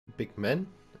Big Men,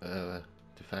 the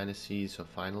fantasies of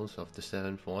finals of the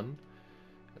 7th one.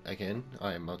 Again,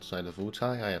 I am outside of VII.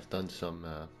 I have done some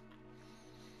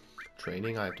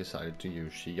training. I've decided to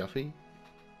use Yuffie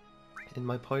in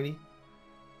my party.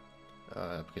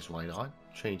 Because why not?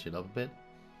 Change it up a bit.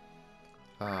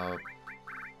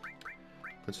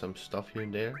 Put some stuff here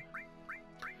and there.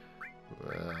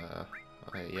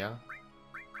 Yeah.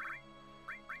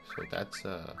 So that's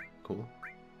cool.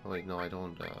 Oh, wait, no, I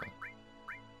don't.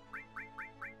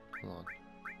 Hold on.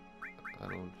 I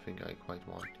don't think I quite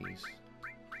want these.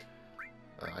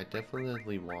 I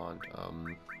definitely want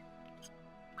I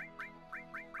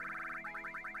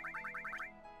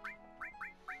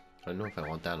don't know if I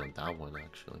want that on that one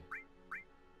actually.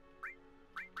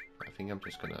 I think I'm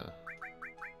just gonna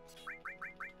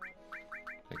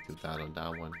like do that on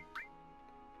that one.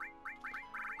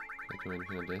 Can I do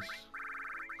anything on this?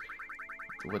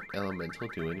 Would elemental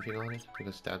do anything on it?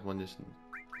 Because that one doesn't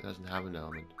have an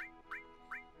element.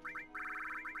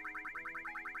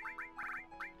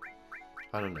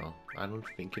 I don't know. I don't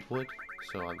think it would,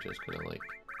 so I'm just gonna like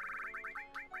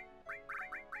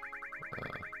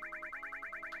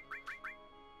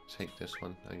take this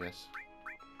one, I guess.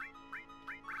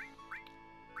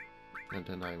 And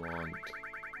then I want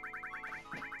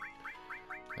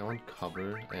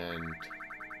cover, and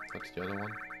what's the other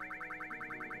one?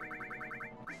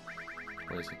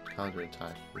 What is it? Counter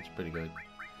attack. It's pretty good,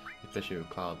 especially with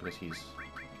Cloud because he's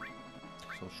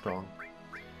so strong.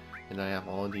 And I have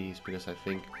all of these because I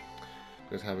think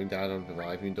because having that on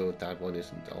Revive, even though that one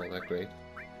isn't all that great.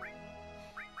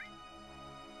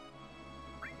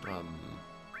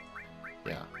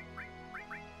 Yeah.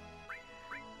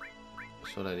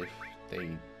 So that if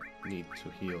they need to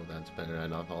heal, that's better.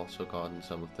 And I've also gotten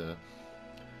some of the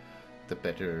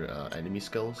better enemy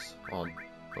skills on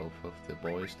both of the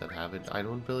boys that have it. I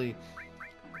don't really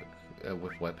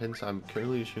with weapons. I'm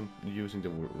currently using the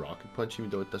rocket punch, even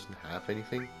though it doesn't have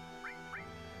anything.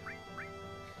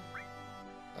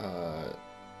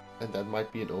 And that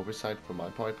might be an oversight from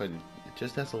my part, but it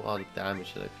just has a lot of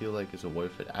damage that I feel like is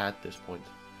worth it at this point.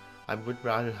 I would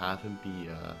rather have him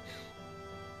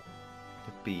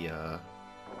be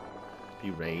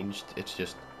ranged. It's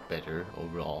just better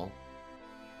overall.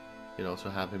 You can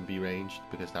also have him be ranged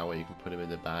because that way you can put him in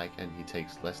the back and he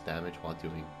takes less damage while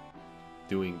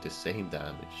doing the same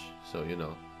damage. So you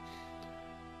know,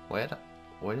 where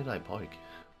did I park?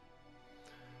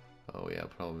 Oh yeah,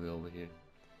 probably over here.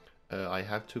 I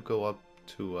have to go up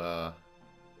to I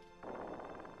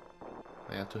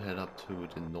have to head up to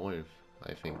the north,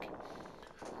 I think,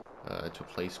 to a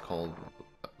place called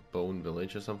Bone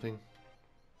Village or something.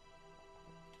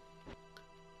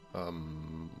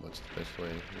 What's the best way?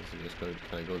 Is it just go?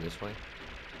 Can I go this way?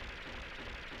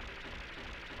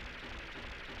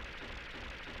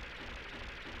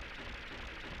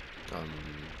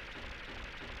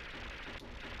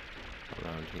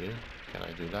 Around here. Can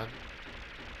I do that?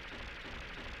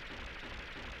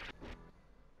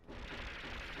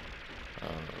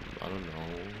 I don't know.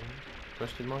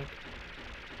 Question mark?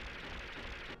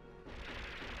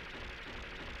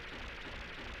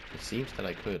 It seems that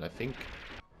I could. I think.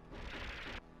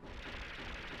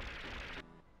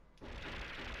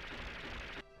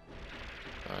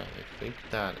 I think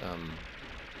that I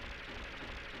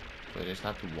just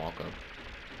have to walk up.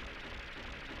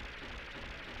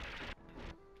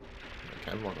 I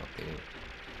can walk up there.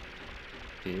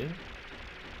 Here?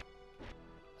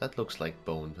 That looks like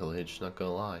Bone Village, not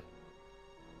gonna lie.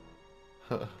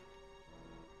 Well,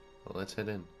 let's head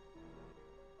in.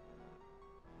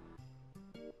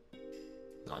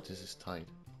 Oh, this is tight.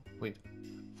 Wait.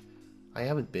 I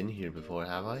haven't been here before,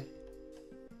 have I?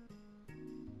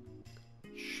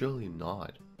 Surely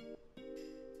not.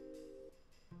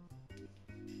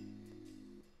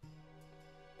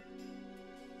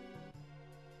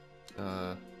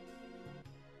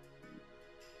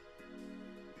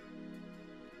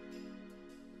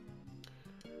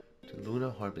 The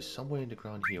Luna Harp is somewhere in the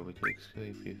ground here. We could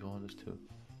escape if you want us to.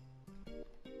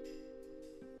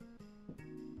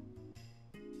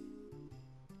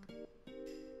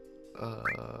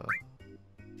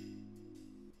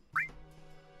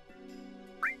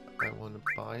 I want to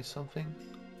buy something.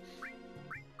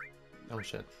 Oh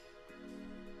shit.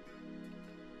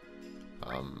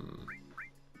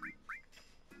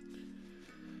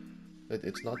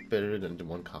 It's not better than the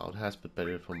one Cloud has, but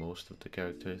better for most of the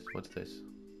characters. What's this?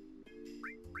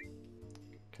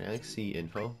 Can I like see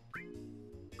info?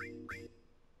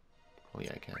 Oh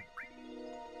yeah, I can.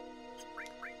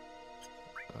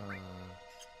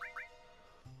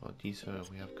 Oh, these are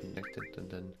we have connected,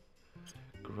 and then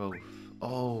growth.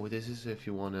 Oh, this is if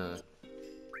you wanna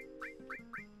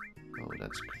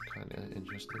that's kind of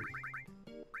interesting.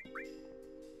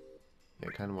 Yeah,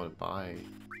 I kind of want to buy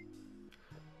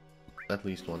at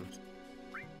least one.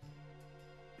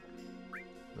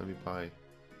 Let me buy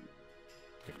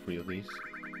like 3 of these.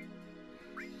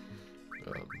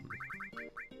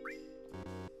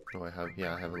 Oh, I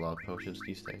have a lot of potions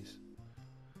these days.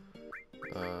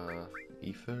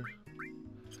 Ether.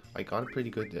 I got a pretty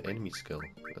good enemy skill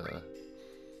that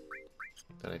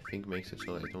I think makes it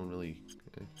so I don't really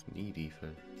need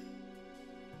ether.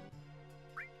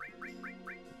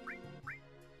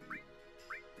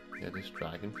 Yeah, this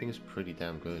dragon thing is pretty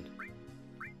damn good.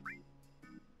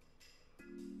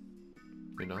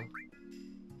 You know?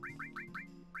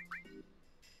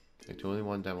 Like the only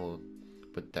one that will,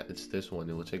 but that it's this one.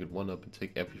 It will take it 1 up and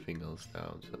take everything else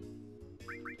down. So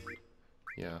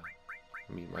yeah,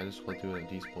 I mean, might as well do it on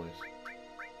these boys.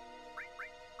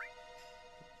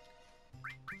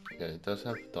 Yeah, it does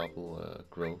have double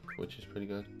growth, which is pretty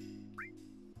good.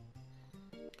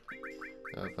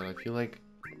 But I feel like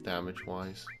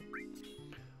damage-wise,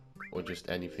 or just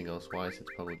anything else-wise, it's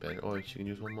probably better. Oh, you can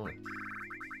use one more.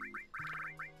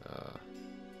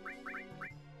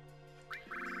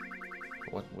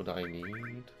 What would I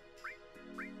need?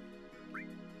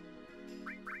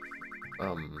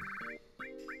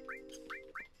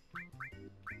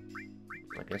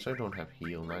 I guess I don't have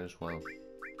heal, might as well.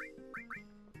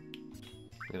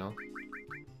 You know?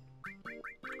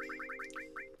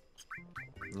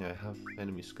 Yeah, I have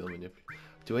enemy skill manipulate.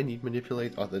 Do I need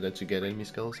manipulate other than to get enemy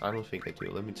skills? I don't think I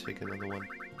do. Let me take another one.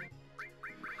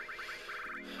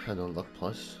 I don't luck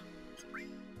plus.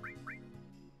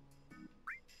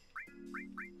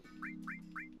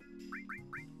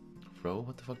 Throw?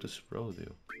 What the fuck does throw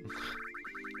do?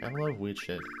 I have a lot of weird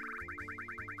shit.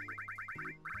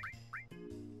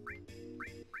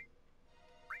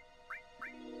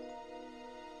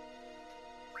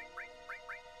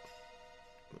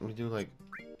 We do like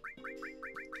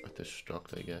a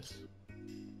destruct, I guess.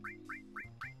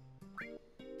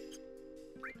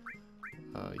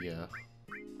 Yeah.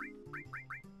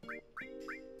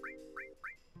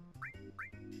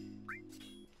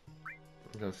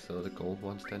 I'm gonna sell the gold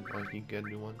ones then. Oh, you can get a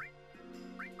new one.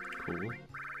 Cool.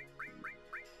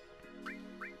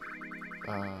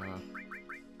 I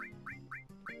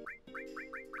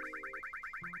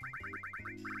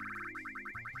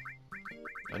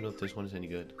don't know if this one is any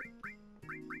good.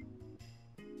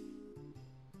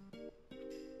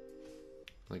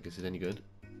 Like, is it any good?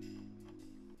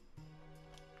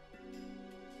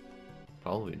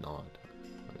 Probably not.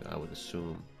 I would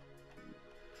assume.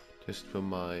 Just from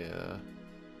my, I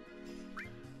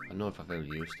don't know if I've ever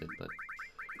used it, but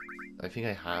I think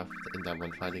I have in that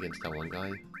one fight against that one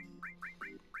guy.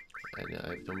 And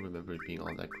I don't remember it being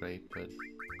all that great, but...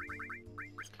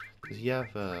 Does he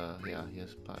have, yeah, he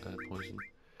has poison.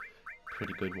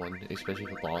 Pretty good one, especially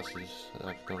for bosses,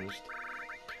 I've noticed.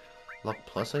 Luck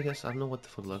plus, I guess? I don't know what the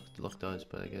fuck luck does,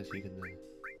 but I guess you can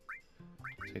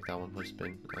take that one for a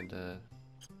spin. And,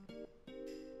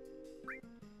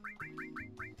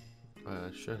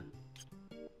 sure.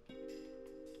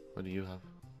 What do you have?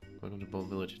 Welcome to Bone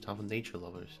Village, a town of nature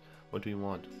lovers. What do you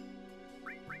want?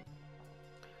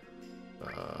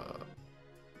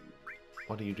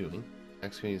 What are you doing?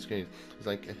 Excavating. It's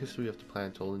like a history of the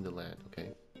plant told in the land,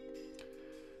 okay?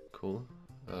 Cool.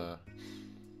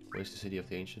 Where's the city of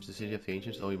the ancients? The city of the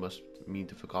ancients? Oh, you must mean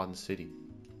the forgotten city.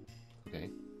 Okay.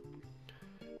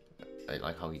 I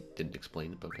like how he didn't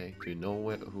explain it, but okay. Do you know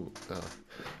who?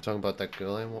 Talking about that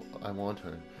girl, I want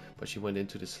her. But she went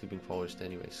into the sleeping forest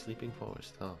anyway. Sleeping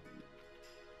forest, huh?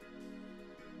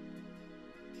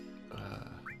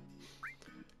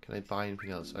 Can I buy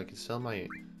anything else? I can sell my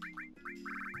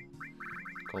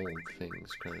gold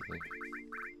things currently.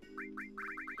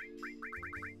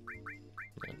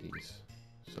 Yeah, these.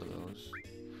 So those.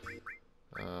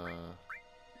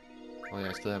 Oh yeah,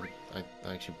 I still have. I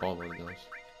actually bought one of those.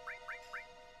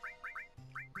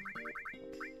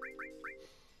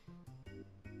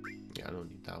 Yeah, I don't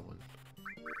need that one.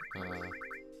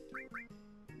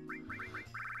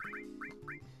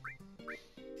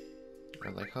 I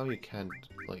like how you can't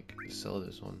like sell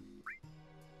this one.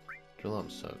 Drill arm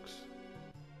sucks.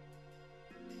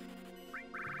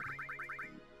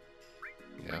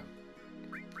 Yeah.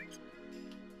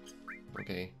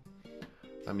 Okay.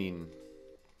 I mean,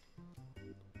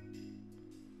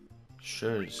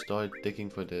 sure. Start digging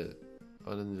for the.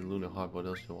 Other than the lunar heart, what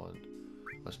else do you want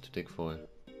us to dig for?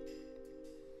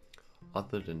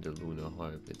 Other than the lunar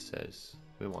harp, it says.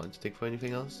 We want to dig for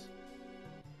anything else?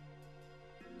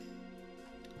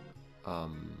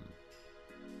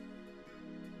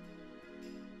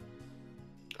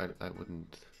 I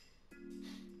wouldn't.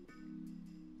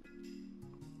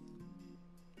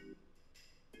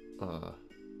 Uh,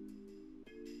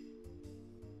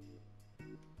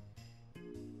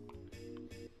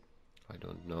 I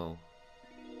don't know.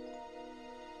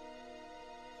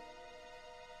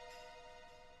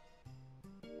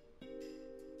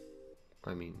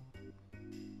 I mean,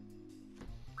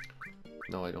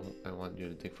 no, I don't. I want you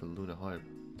to dig for Luna Harp.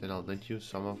 Then I'll lend you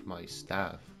some of my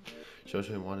staff. Shows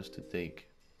what you want us to dig.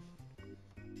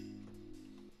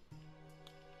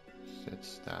 Set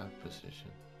staff position.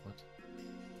 What?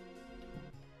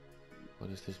 What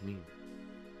does this mean?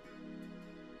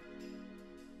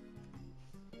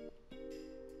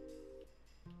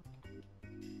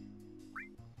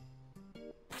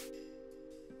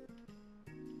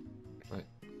 Right.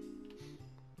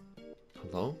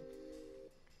 Hello?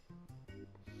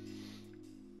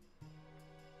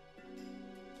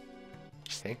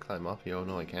 Can't climb up here. Oh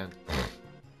no, I can't.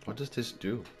 What does this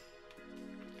do?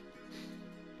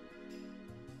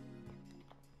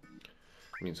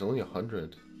 I mean, it's only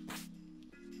 100.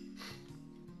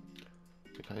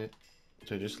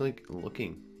 So just like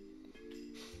looking.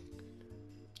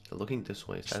 So looking this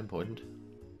way, is that important?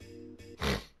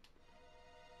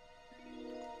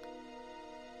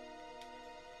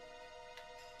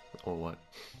 Or what?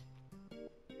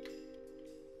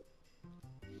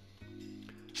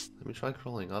 Let me try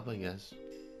crawling up, I guess.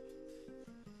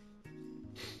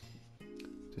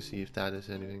 To see if that is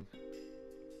anything.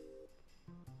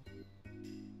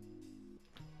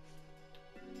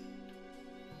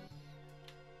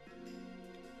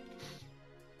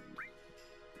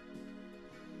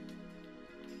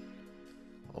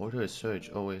 Order a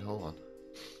search. Oh wait, hold on.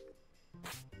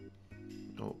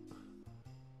 Oh.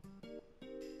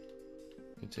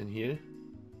 It's in here?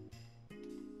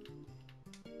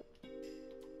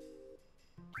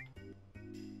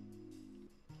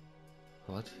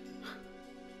 What?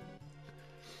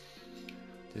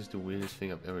 This is the weirdest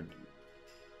thing I've ever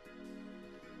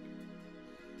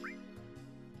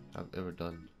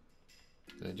done.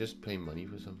 Did I just pay money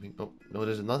for something? Oh, no,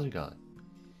 there's another guy.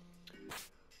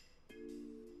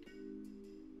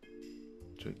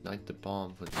 To ignite the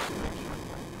bomb for the search.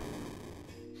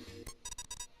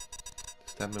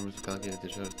 Staff members of Calculated the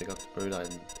shows dig up the bird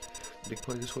island. The big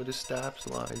point is where the staff's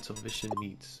lines of vision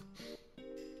meets.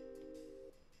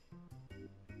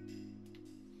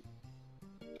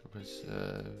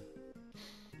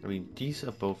 I mean, these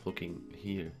are both looking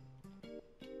here.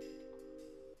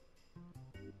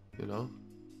 You know?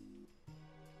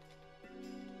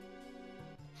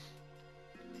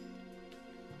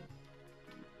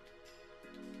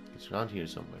 It's around here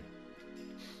somewhere.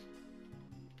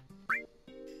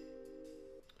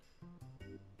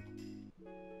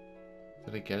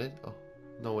 Did I get it? Oh,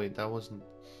 no wait, that wasn't...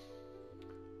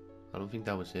 I don't think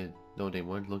that was it. No, they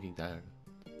weren't looking there.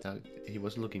 He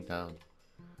wasn't looking down.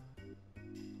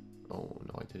 Oh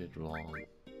no, I did it wrong.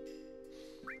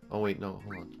 Oh wait, no,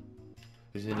 hold on.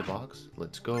 Is it in the box?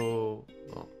 Let's go.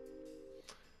 Oh.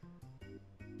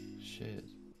 Shit.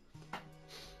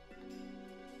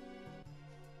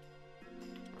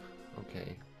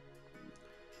 Okay.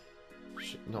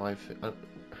 No,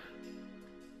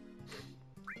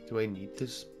 do I need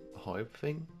this harp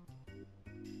thing?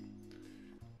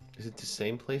 Is it the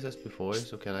same place as before?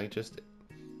 So can I just,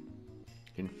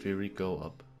 in theory, go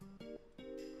up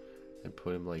and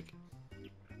put him like,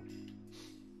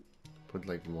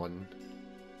 one,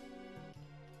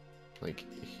 like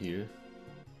here?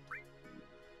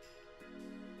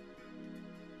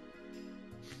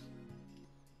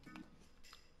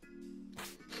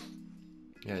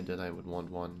 Yeah, and then I would want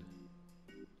one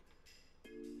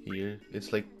here.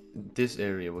 It's like this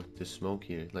area with the smoke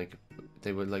here. Like,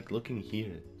 they were like looking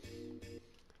here.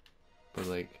 But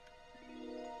like,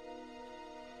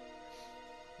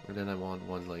 and then I want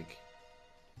one like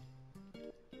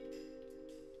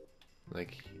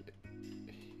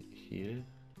here.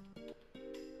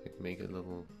 Like make a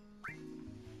little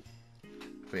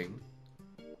thing.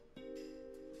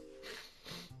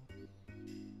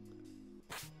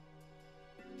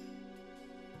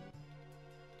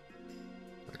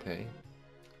 Okay.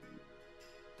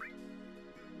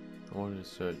 Order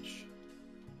search.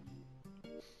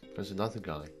 There's another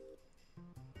guy.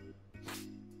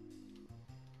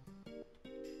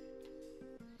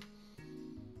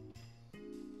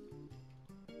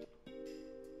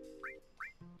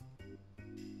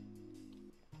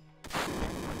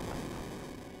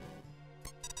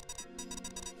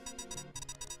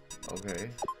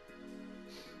 Okay.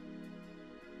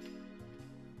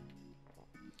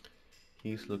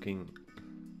 He's looking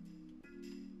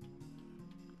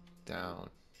down.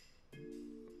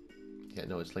 Yeah,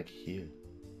 no, it's like here.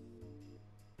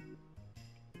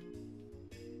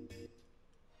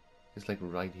 It's like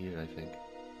right here, I think.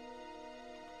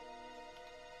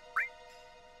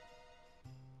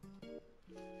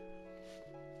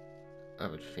 I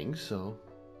would think so.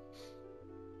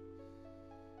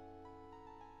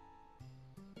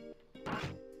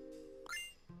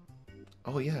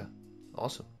 Oh yeah,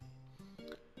 awesome. Can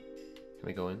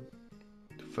we go in?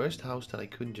 The first house that I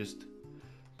couldn't just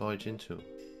barge into.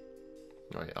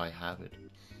 I have it.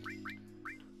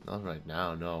 Not right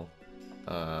now, no.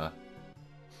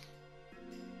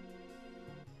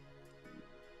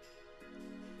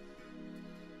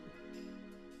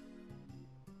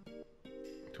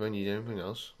 Do I need anything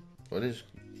else? What is...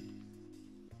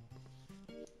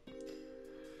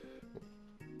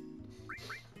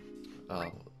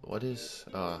 what is,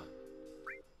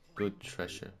 good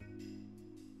treasure?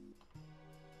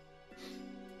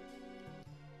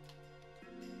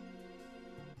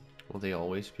 Will they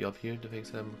always be up here, the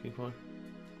things that I'm looking for?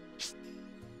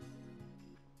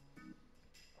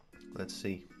 Let's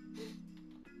see.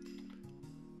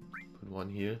 Put one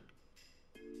here.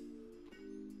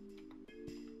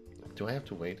 Do I have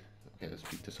to wait? Okay, let's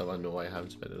speak this up. I know I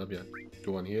haven't sped it up yet.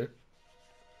 Do one here.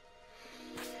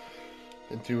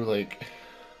 And do like...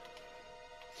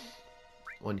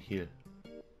 one here.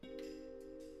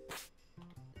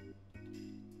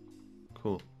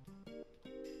 Cool.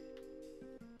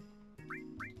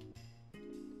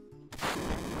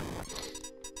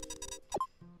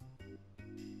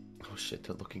 Oh shit,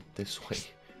 they're looking this way.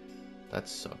 That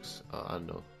sucks. I don't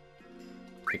know.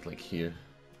 Pick like here.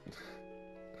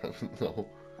 I don't know.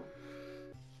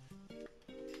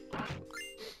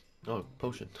 Oh,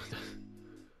 potion.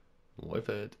 Worth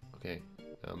it. Okay.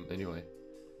 Anyway.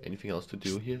 Anything else to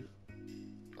do here?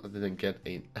 Other than get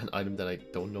an item that I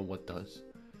don't know what does.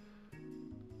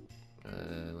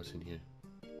 What's in here?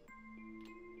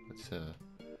 Let's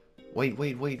wait.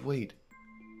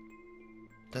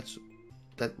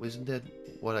 Isn't that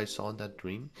what I saw in that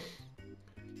dream?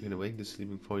 You're gonna wake the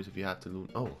sleeping forest if you have to loon.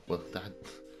 Oh, well that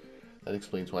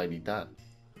explains why I need that.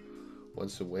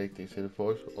 Once awake, they say the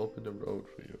forest will open the road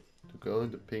for you. The girl in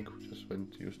the pink who just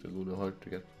went to use the lunar harp to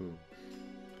get through.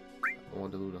 I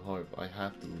want the lunar harp. I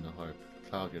have the lunar harp.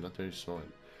 Cloud, you're not very smart.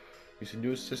 Use a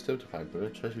new system to find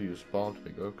bird treasure. Use bomb to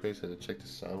make earthquakes and check the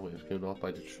sound waves given off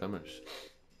by the tremors.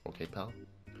 Okay, pal.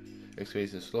 Excavate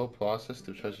is a slow process.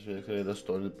 The treasures are excavated and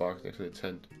stored in the box next to the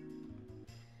tent.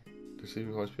 The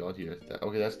sleeping horse beyond here.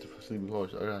 Okay, that's the sleeping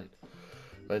horse. Alright.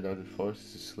 Right now the forest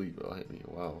is asleep. Oh,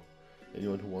 wow.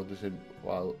 Anyone who wanders in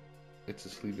while it's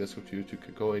asleep gets confused. You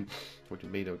could go in or you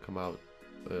may never come out.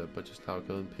 But just now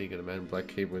killing pig and a man in black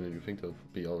cape and you think they'll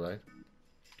be alright.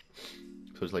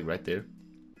 So it's like right there.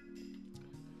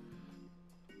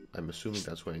 I'm assuming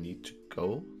that's where I need to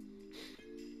go.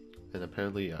 And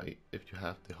apparently if you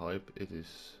have the hype, it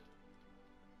is...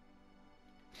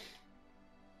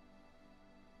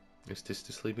 Is this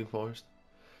the sleeping forest?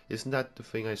 Isn't that the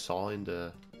thing I saw in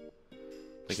the...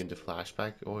 like in the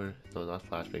flashback? Or, no, not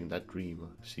flashback, in that dream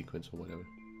sequence or whatever.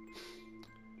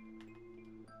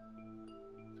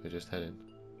 I just head in.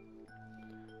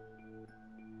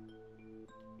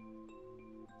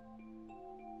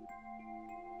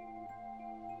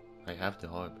 I have the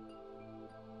harp.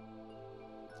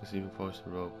 The sleeping forest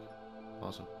and rogue.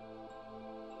 Awesome.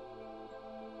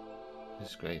 This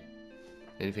is great.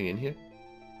 Anything in here?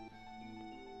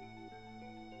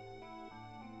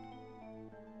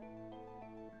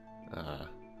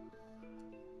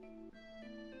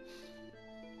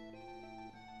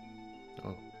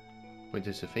 Oh. Wait,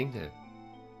 there's a thing there.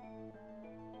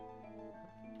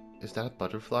 Is that a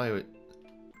butterfly or...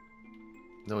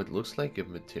 No, it looks like a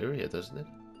materia, doesn't it?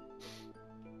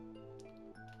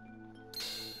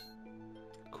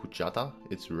 Kujata?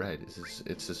 It's red.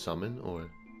 It's a summon or...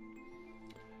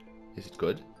 Is it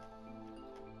good?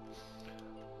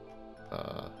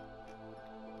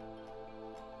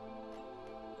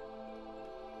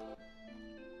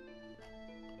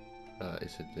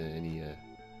 Is it any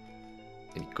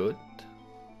good?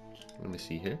 Let me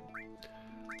see here.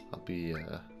 I'll be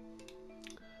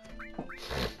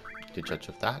the judge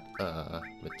of that.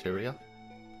 Materia.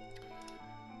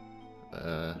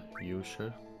 You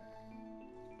sure?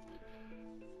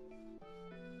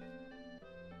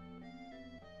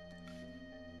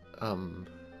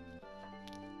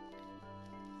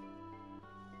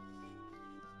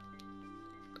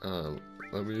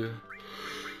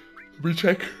 Let me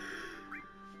check.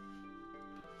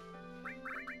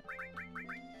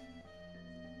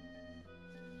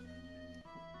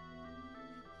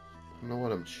 I don't know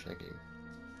what I'm checking.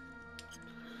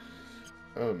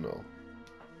 Oh no.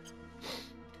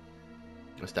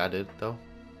 Is that it though?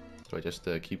 Do I just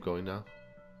keep going now?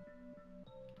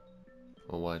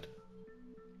 Or what?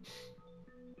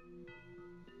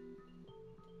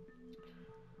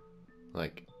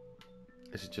 Like,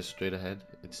 is it just straight ahead?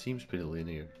 It seems pretty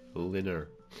linear. Linear.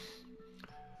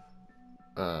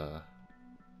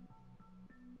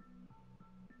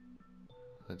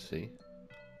 Let's see.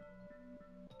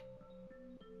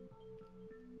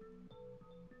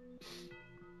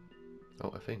 Oh,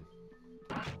 a thing.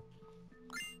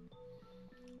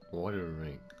 Water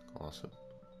ring. Awesome.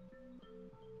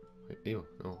 Wait, ew,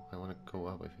 no, I want to go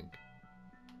up, I think.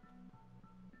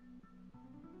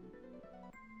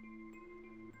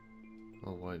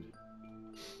 Oh, what?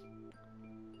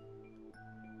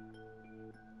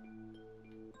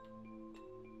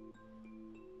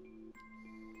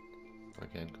 I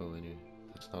can't go anywhere.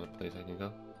 That's not a place I can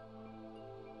go.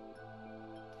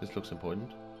 This looks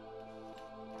important.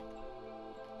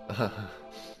 No,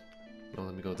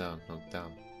 let me go down. No,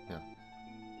 down. Yeah.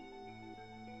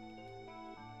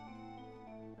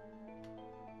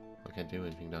 I can't do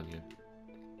anything down here.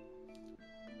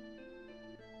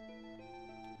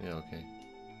 Yeah, okay.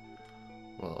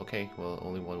 Well, okay. Well,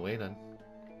 only one way then.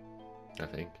 I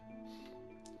think.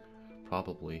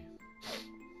 Probably.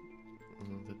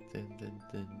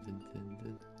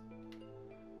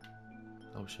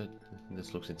 Oh shit.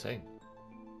 This looks insane.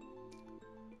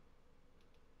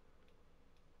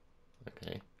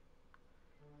 Okay.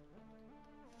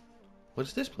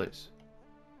 What's this place?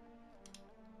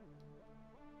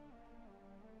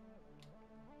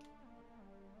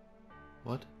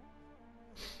 What?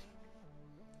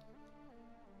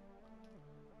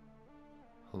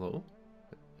 Hello?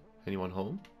 Anyone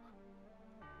home?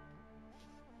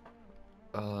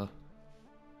 Oh,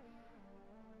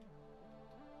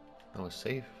 a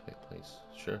safe place.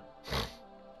 Sure.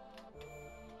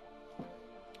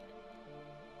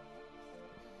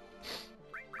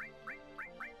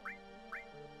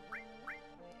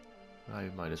 I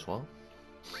might as well.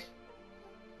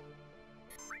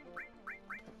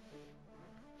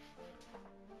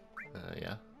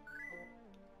 Yeah.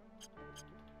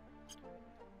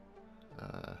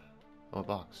 Oh, a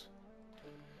box.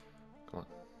 Come on.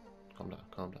 Calm down,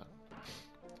 calm down.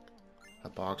 A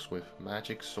box with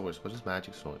magic source. What is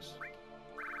magic source?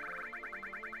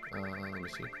 Let me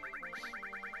see.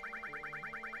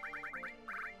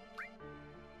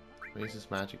 Raises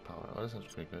magic power. Oh, that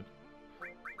sounds pretty good.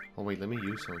 Oh wait, let me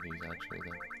use some of these actually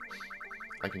then.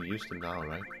 I can use them now,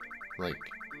 right? Like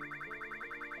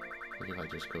if I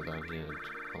just go down here and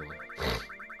hold on.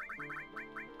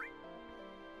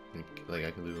 Like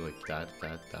I can do like that,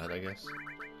 I guess.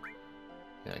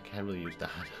 Yeah, I can't really use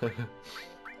that.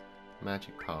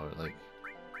 Magic power, like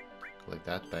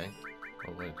that, bang.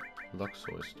 Oh wait, luck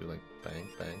source, do like bang,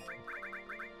 bang.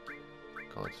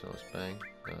 God source, bang,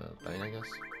 bang, I guess.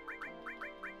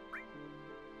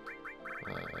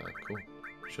 Cool.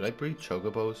 Should I breed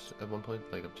chocobos at one point?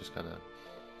 Like I'm just kind of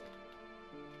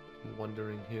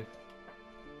wondering here.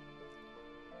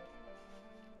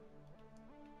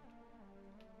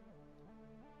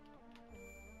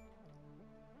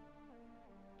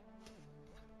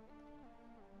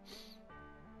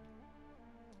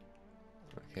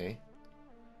 Okay.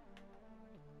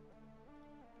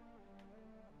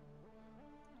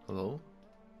 Hello?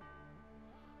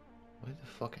 Where the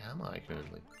fuck am I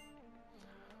currently?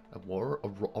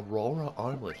 Aurora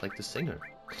armlet, like the singer.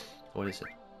 What is it?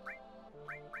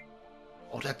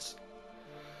 Oh, that's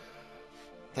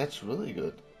really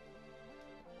good.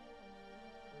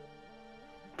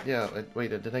 Yeah,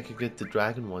 wait, then I could get the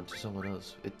dragon one to someone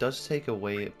else. It does take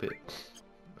away a bit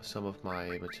some of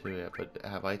my materia, but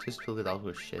have I just filled it out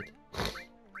with shit?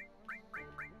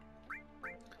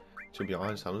 To be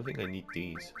honest, I don't think I need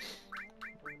these.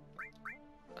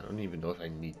 I don't even know if I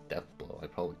need Death Blow. I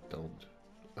probably don't.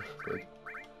 But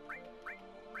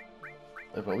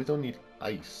I probably don't need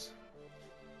ice.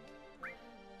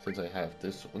 Since I have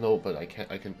this. No, but I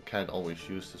can't always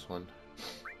use this one.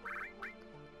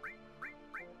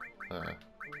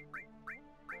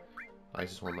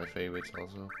 Ice is one of my favorites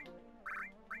also.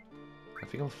 I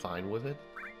think I'm fine with it.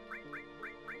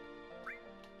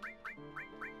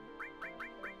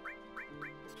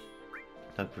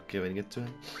 Not for giving it to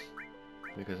him.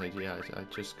 Because I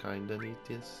just kinda need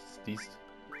these.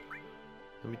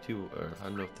 Let me do, I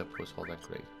don't know if that was all that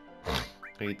great.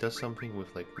 He does something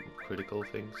with like critical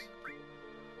things.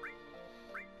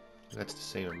 That's the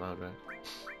same amount, right?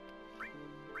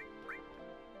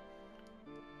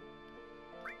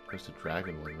 There's the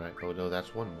dragon one, right? Oh no,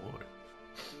 that's one more.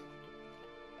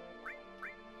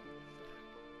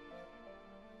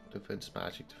 Defense,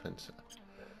 magic, defense.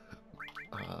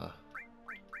 I'm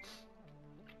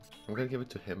gonna give it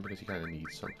to him because he kind of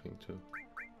needs something to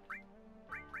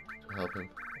help him.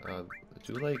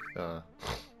 Do like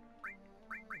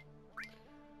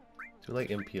Do like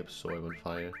MP absorb on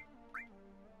fire.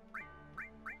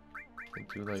 And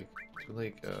do like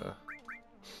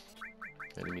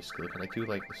enemy skill. Can I do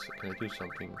like this? Can I do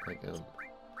something like I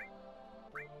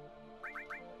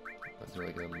do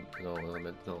like no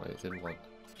element? No, I didn't want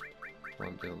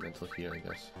elemental here, I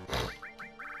guess.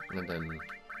 And then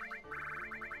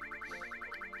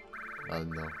I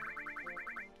don't know.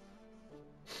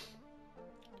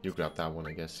 You grab that one,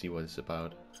 I guess. See what it's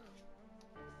about.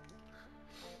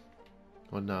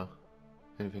 What now?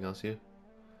 Anything else here?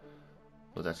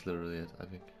 Well, that's literally it, I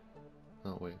think.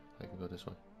 No, wait, I can go this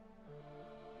way.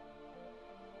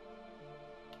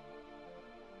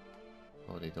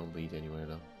 Oh, they don't lead anywhere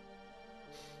though.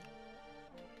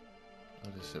 Oh,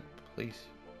 there's a place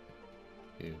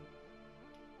here.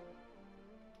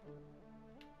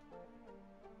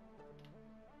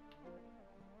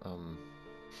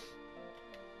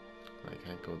 I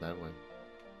can't go that way.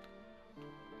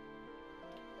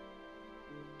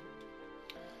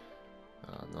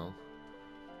 No.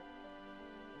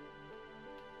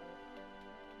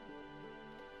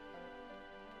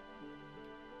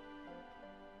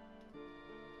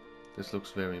 This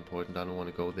looks very important. I don't want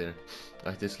to go there.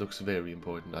 This looks very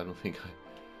important. I don't think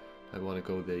I want to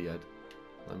go there yet.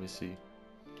 Let me see.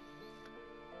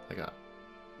 I got.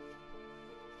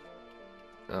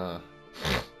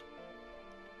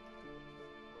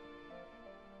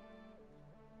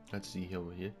 Let's see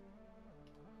over here.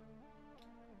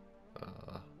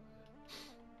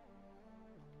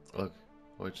 Look,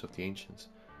 Words of the Ancients.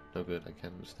 No good. I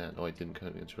can't understand. Oh, I didn't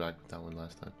kind of interact with that one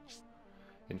last time.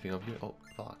 Anything up here? Oh,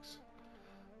 fox.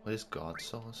 What is God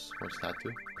sauce? What's that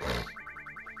do?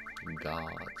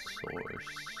 God source.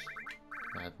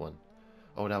 I had one.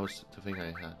 Oh, that was the thing I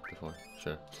had before.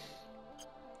 Sure.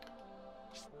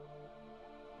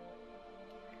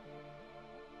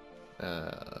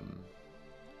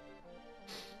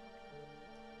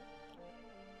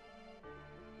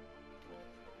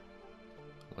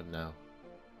 What now?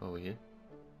 Over here?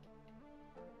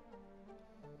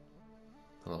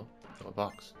 Hello? Oh, a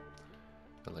box.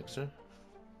 Elixir.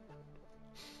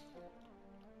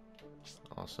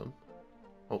 Awesome.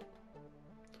 Oh.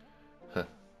 Huh.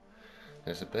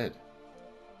 There's a bed.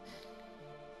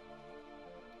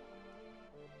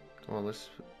 Come on, let's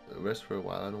rest for a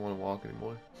while. I don't want to walk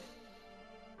anymore.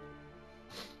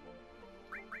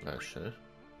 Sure.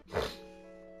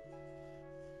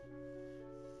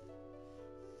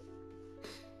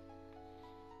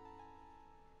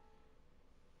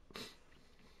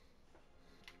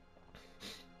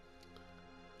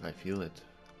 I feel it.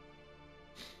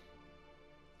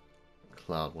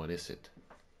 Cloud, what is it?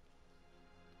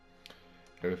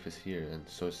 Earth is here, and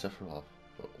so is Sephiroth.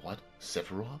 What?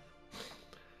 Sephiroth?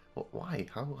 Why?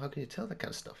 How can you tell that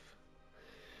kind of stuff?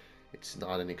 It's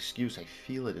not an excuse. I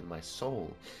feel it in my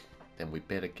soul. Then we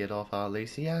better get off our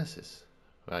lazy asses.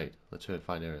 Right, let's try and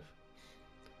find Earth.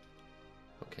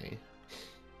 Okay.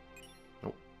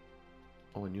 Oh.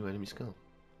 Oh, a new enemy skill.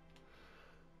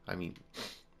 I mean,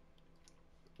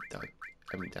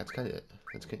 that's kind of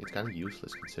it's kind of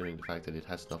useless considering the fact that it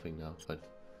has nothing now. But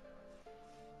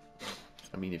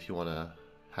I mean, if you want to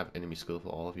have enemy skill for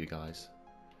all of you guys,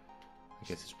 I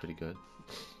guess it's pretty good.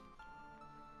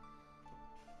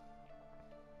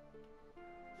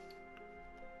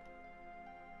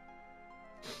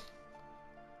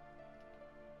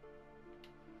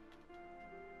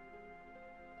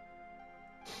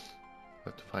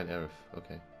 Have to find Aerith.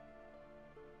 Okay.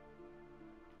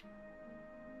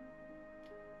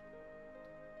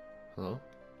 Hello?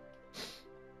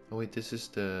 Oh wait, this is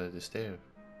the stair.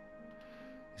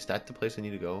 Is that the place I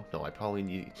need to go? No, I probably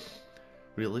need...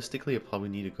 Realistically, I probably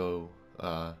need to go,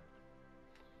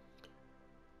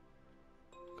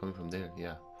 coming from there,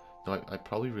 yeah. No, I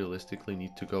probably realistically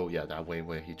need to go, yeah, that way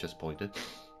where he just pointed.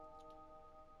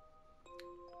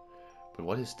 But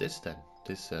what is this then?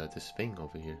 This thing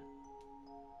over here?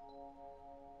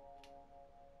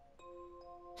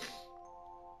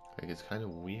 Like, it's kind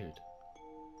of weird.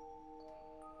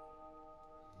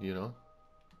 You know?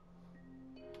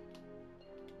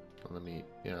 Well, let me,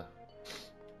 yeah.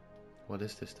 What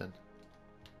is this then?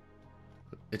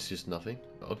 It's just nothing?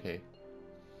 Okay.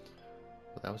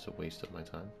 Well, that was a waste of my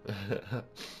time.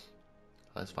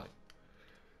 That's fine.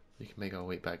 We can make our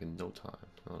way back in no time.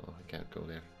 Oh, no, I can't go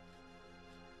there.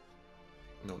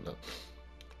 No.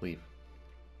 Leave.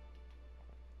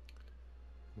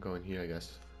 I'm going here, I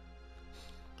guess.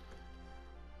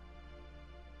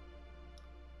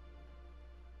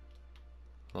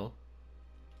 Hello?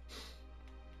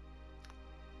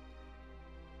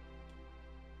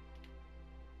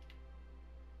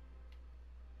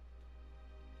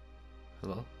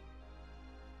 Hello?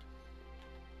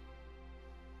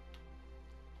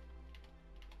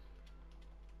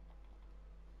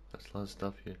 A lot of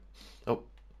stuff here. Oh,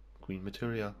 green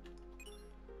materia.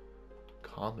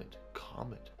 Comet.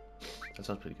 Comet. That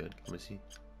sounds pretty good. Let me see.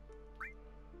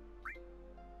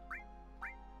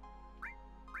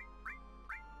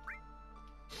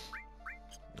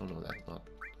 Oh no, that's not.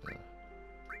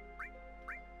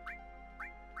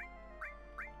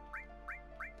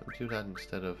 Let me do that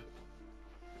instead of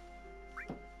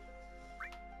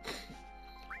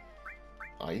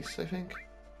ice, I think.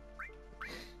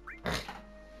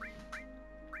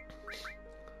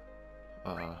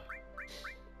 Oh,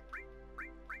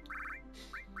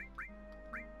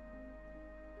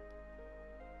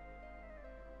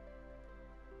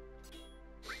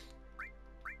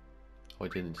 I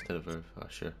did instead of earth. Oh,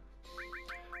 sure.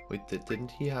 Wait,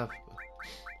 didn't he have...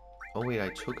 Oh wait, I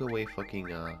took away fucking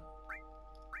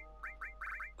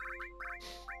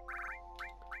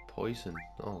poison.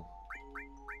 Oh.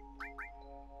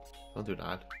 Don't do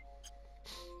that.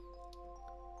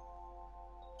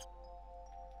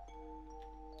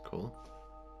 Cool.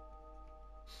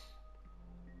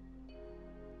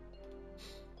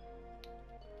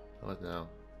 What now?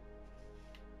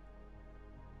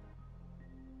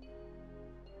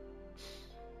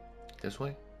 This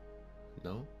way?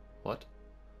 No? What?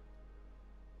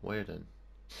 Where then?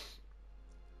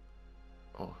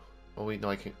 Oh. Oh wait, no,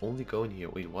 I can only go in here.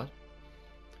 Wait, what?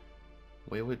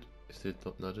 Where would... Is there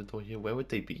another door here? Where would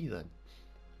they be then?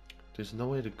 There's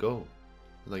nowhere to go.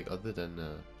 Like, other than,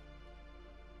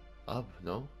 up,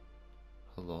 no?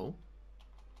 Hello?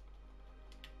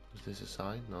 Is this a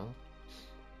sign? No?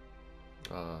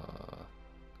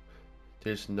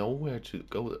 There's nowhere to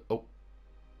go. Oh.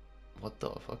 What the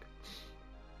fuck?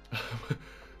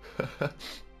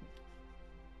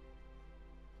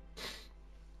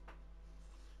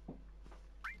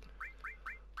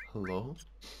 Hello?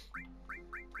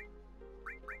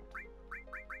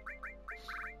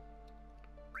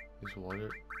 Is water?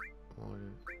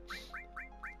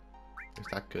 Is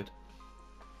that good?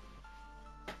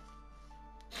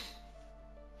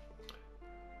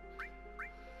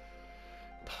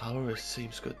 Power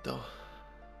seems good though.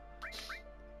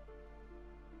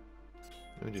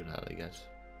 Let me do that, I guess.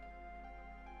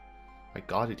 I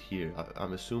got it here.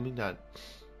 I'm assuming that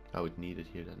I would need it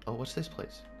here then. Oh, what's this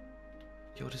place?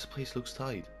 Yo, this place looks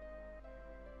tight.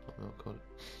 Oh no, got it.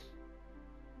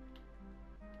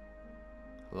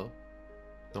 Hello?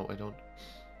 No, I don't.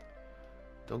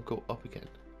 Don't go up again.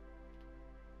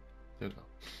 There we go.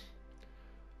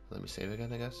 Let me save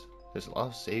again, I guess. There's a lot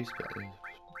of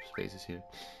spaces here,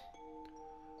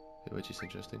 which is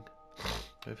interesting,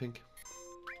 I think.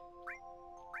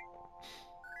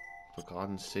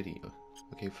 Forgotten City.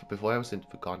 Okay, before I was in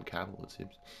Forgotten Capital, it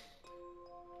seems.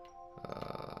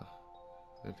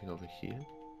 Anything over here?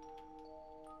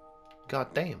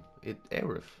 God damn!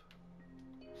 Arif,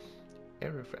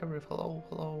 hello,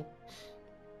 hello.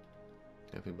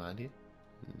 Anything behind here?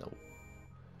 No.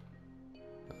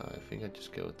 I think I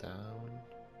just go down.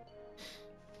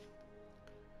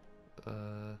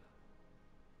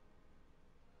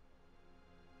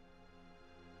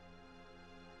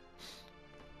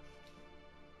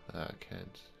 I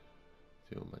can't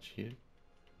do much here.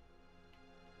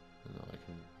 No, I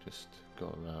can just go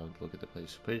around, look at the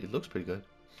place. It looks pretty good.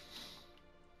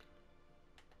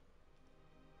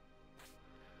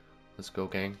 Let's go,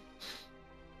 gang.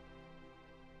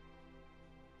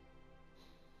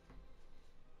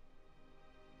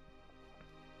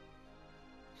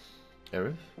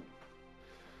 Arif?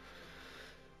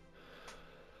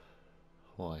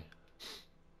 Why?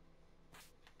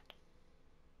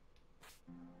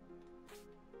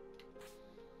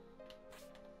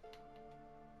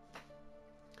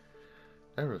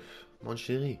 Arif, mon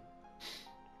chéri.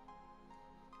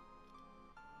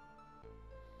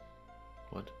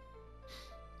 What?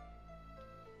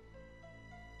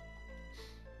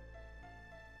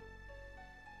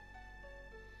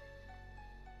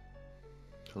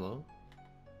 Hello?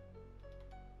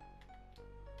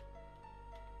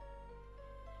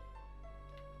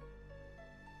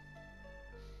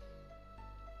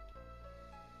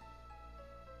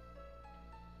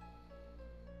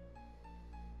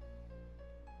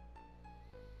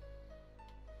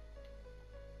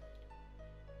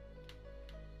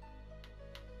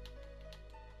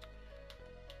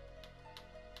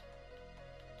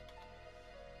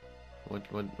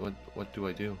 What do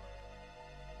I do?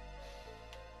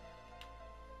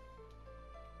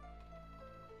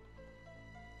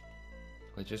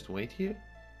 I just wait here?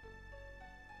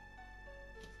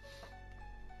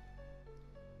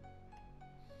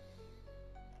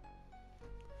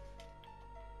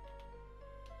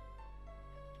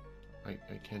 I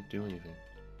can't do anything.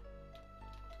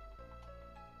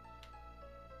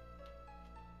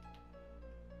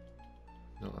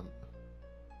 No,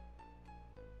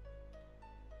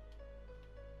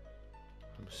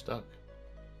 I'm stuck.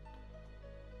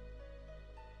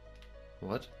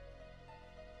 What?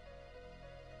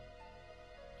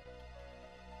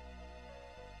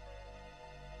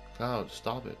 Cloud,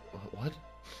 stop it. What?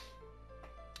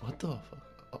 What the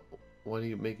fuck? What are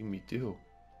you making me do?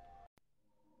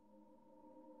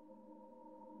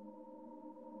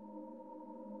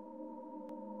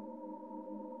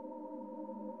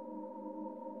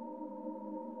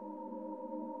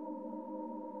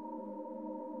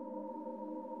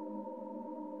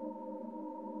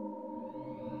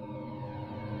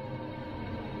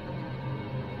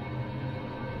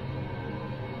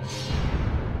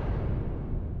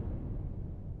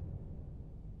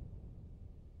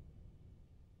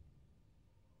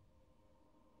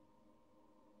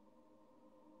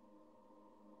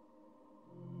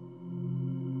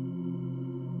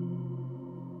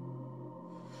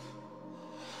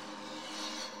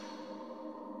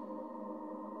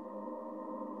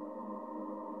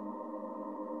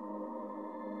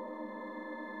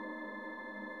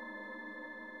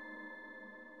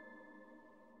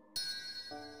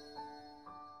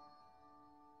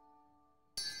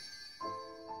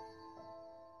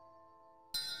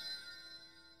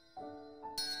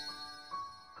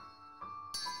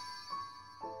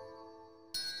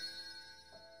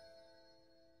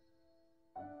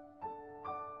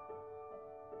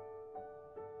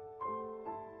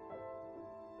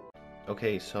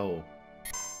 Okay, so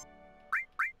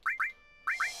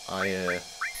I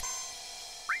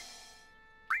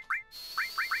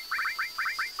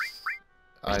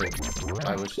I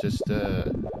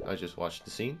just watched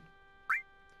the scene,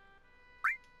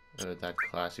 that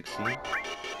classic scene that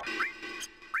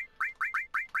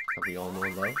we all know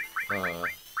and love. I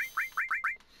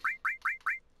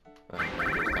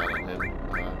just that on him.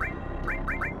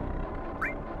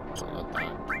 Well, not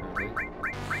that, really.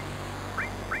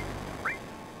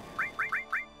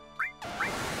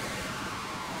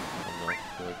 I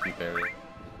feel like he buried.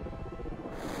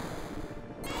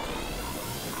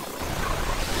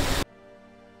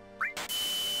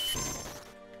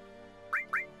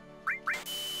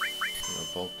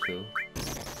 Bolt 2.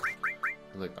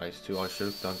 Like Ice 2. I should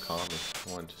have done Comet.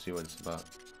 I wanted to see what it's about.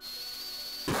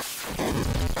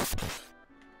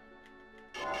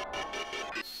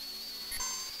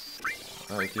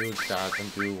 Do that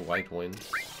and do White Wind.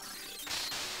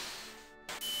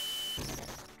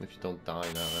 If you don't die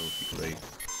now, that would be great.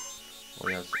 Oh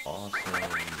yeah, that's awesome.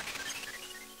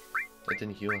 That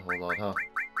didn't heal a whole lot, huh?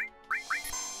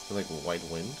 So like White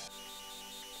Wind.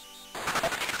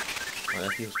 Oh,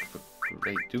 that feels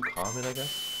great. Do Comet, I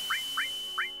guess.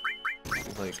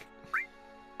 Like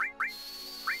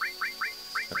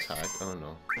attack. I don't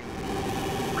know.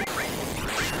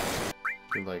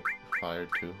 Do like fire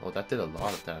too. Oh, that did a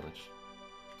lot of damage.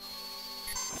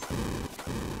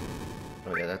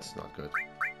 Oh yeah, that's not good.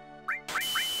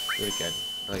 Do it again.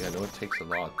 Like I know it takes a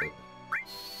lot, but it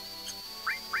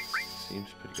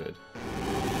seems pretty good.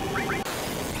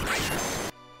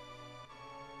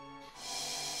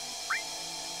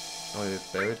 Oh,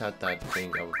 if Barrett had that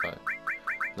thing, I would got.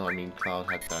 No, I mean Cloud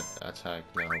had that attack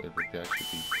now, it would actually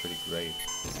be pretty great.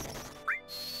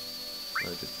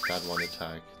 That one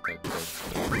attack that does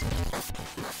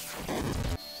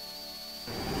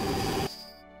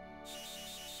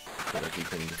so that he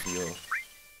can heal.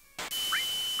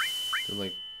 Do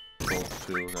like Bolt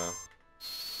 2 now.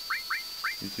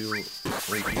 You do like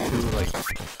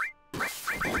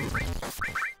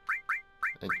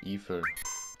an Ether.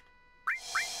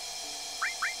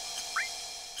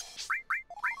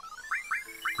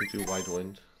 You do White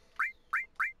Wind.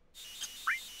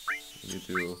 You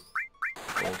do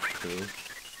Bolt 2.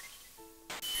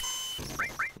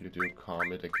 You do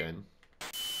Comet again.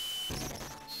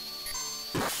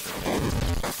 Okay.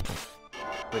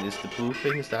 Wait, is the blue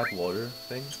thing, is that water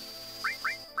thing?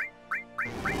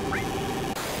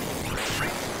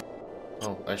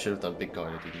 Oh, I should have done Big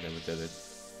Guard, I never did it.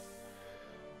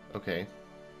 Okay.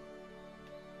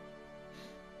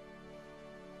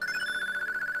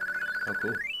 Oh,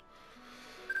 cool.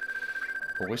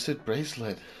 A Wizard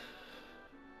Bracelet.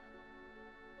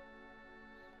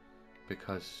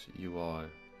 Because you are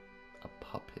a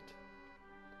puppet.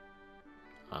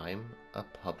 I'm a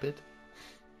puppet?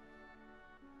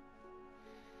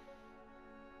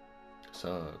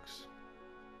 Sucks.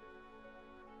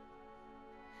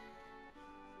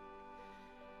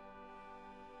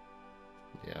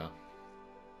 Yeah.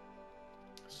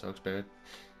 Sucks, Barrett.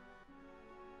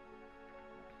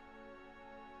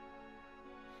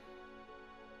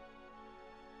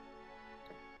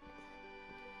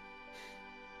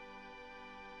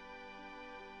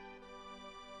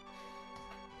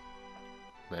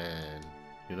 man,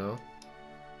 you know?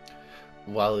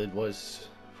 While it was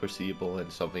foreseeable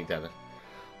and something that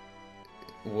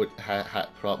would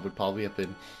probably have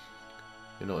been,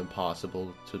 you know,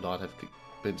 impossible to not have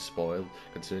been spoiled,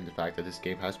 considering the fact that this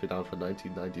game has been out from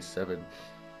 1997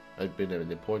 and been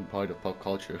an important part of pop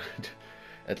culture.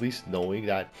 At least knowing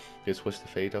that this was the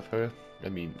fate of her, I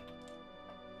mean,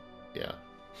 yeah.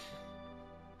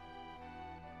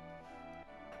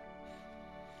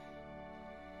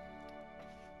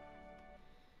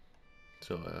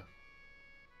 So,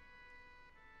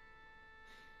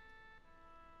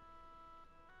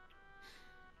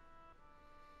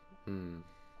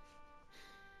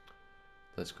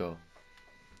 let's go.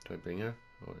 Do I bring her?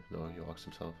 Or no, he walks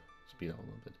himself. Speed up a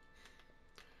little bit.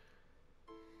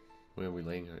 Where are we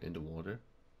laying her? In the water?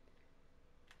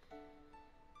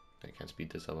 I can't speed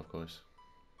this up, of course.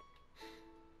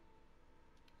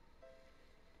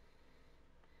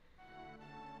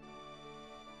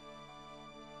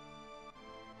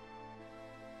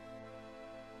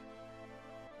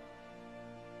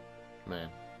 Man.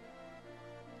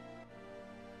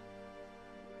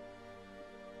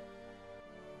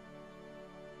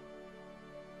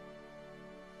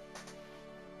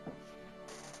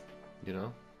 You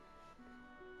know?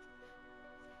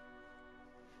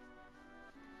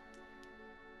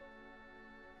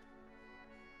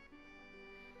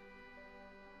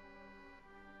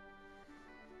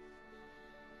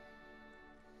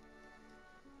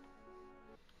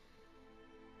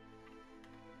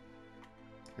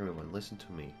 Everyone, listen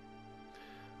to me.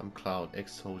 I'm Cloud,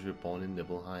 ex-soldier born in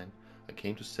Nibelheim. I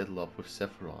came to settle up with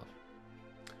Sephiroth.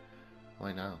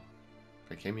 Why now?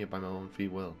 I came here by my own free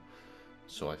will,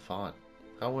 so I fought.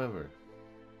 However,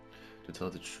 to tell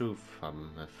the truth,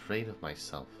 I'm afraid of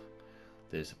myself.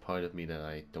 There's a part of me that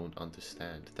I don't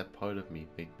understand. That part of me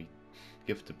made me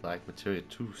give the black materia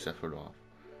to Sephiroth.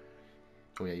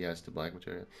 Oh yeah, it's the black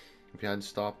materia. If you hadn't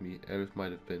stopped me, Aerith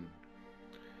might have been...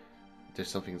 There's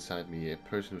something inside me, a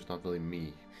person who's not really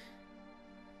me.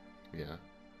 Yeah,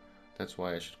 that's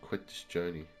why I should quit this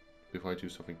journey before I do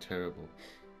something terrible.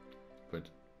 But,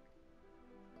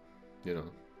 you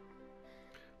know,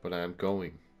 but I am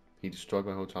going. He destroyed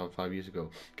my hometown 5 years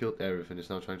ago, killed Aerith, and is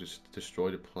now trying to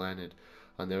destroy the planet.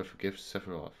 I'll never forgive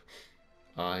Sephiroth.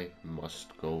 I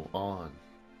must go on.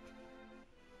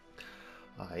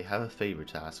 I have a favor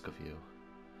to ask of you.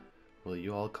 Will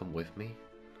you all come with me?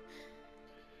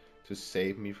 To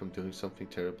save me from doing something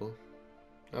terrible?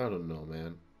 I don't know,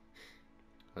 man.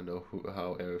 I know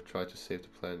how Aerith tried to save the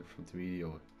planet from the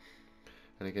meteor.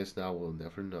 And I guess now we'll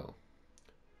never know.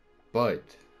 But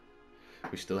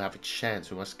we still have a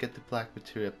chance. We must get the black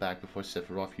materia back before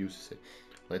Sephiroth uses it.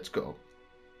 Let's go.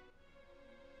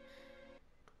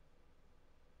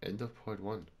 End of part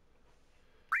 1.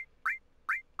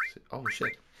 Oh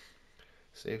shit.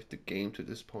 Save the game to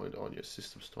this point on your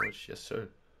system storage. Yes, sir.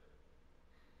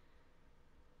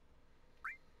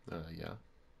 Yeah.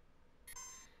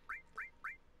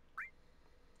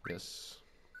 Yes.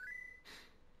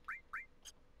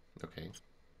 Okay.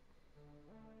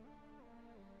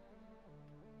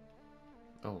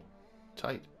 Oh,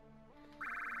 tight.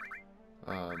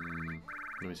 Let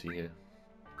me see here.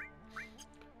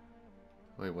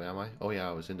 Wait, where am I? Oh yeah,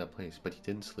 I was in that place, but he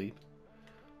didn't sleep.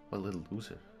 What a little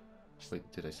loser.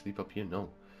 Wait, did I sleep up here? No.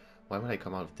 Why would I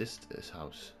come out of this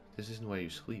house? This isn't where you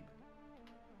sleep.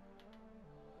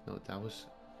 No, that was...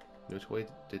 Which way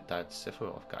did that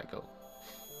Sephiroth guy go?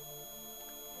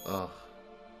 Ugh.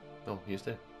 Oh, he's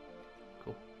there.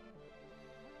 Cool.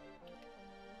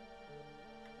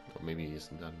 Or maybe he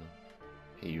isn't, I don't know.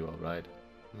 Hey, you alright?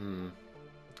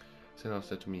 Sephiroth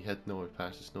said to me, head north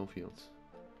past the snowfields.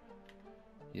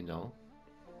 You know?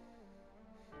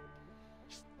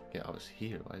 Yeah, I was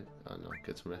here, right? I don't know,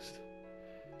 get some rest.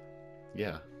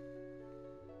 Yeah.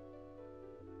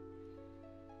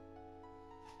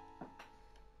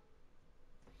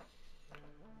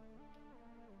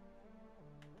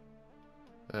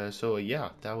 So yeah,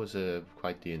 that was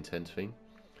quite the intense thing.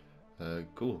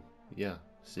 Cool. Yeah.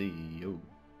 See you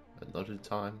another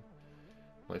time,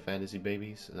 my fantasy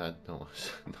babies. No, no,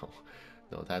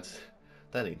 that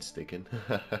ain't sticking.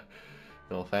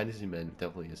 No, fantasy men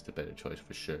definitely is the better choice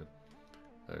for sure.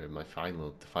 The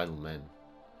final men.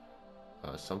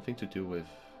 Something to do with.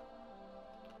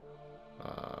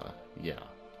 Yeah.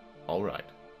 All right.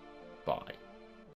 Bye.